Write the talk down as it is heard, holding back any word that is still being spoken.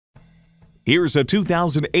Here's a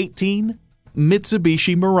 2018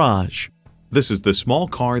 Mitsubishi Mirage. This is the small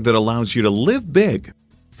car that allows you to live big.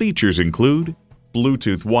 Features include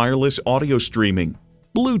Bluetooth wireless audio streaming,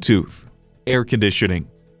 Bluetooth, air conditioning,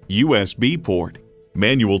 USB port,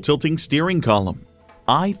 manual tilting steering column,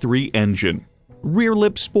 i3 engine, rear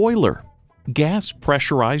lip spoiler, gas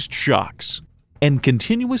pressurized shocks, and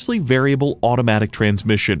continuously variable automatic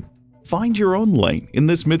transmission. Find your own lane in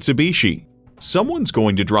this Mitsubishi. Someone's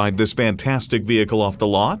going to drive this fantastic vehicle off the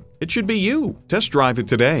lot. It should be you. Test drive it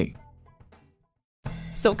today.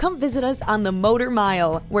 So come visit us on the Motor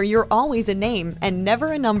Mile, where you're always a name and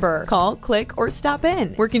never a number. Call, click, or stop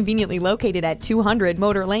in. We're conveniently located at 200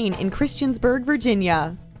 Motor Lane in Christiansburg,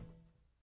 Virginia.